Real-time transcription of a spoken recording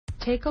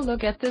Take a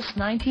look at this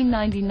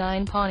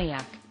 1999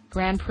 Pontiac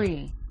Grand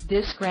Prix.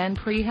 This Grand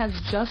Prix has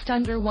just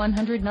under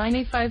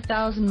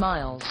 195,000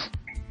 miles.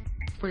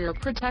 For your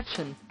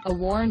protection, a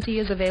warranty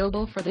is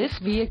available for this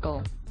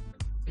vehicle.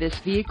 This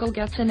vehicle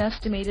gets an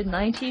estimated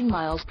 19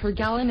 miles per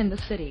gallon in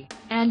the city,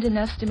 and an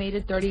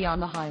estimated 30 on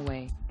the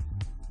highway.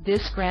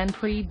 This Grand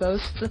Prix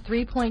boasts a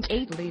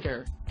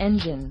 3.8-liter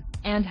engine,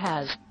 and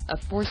has a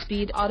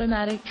 4-speed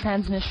automatic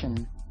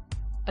transmission.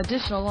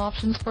 Additional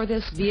options for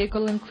this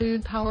vehicle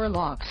include power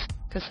locks,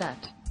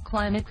 cassette,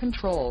 climate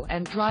control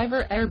and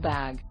driver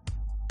airbag.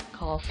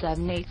 Call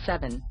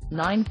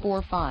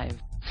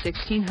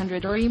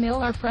 787-945-1600 or email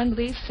our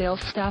friendly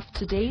sales staff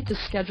today to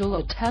schedule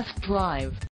a test drive.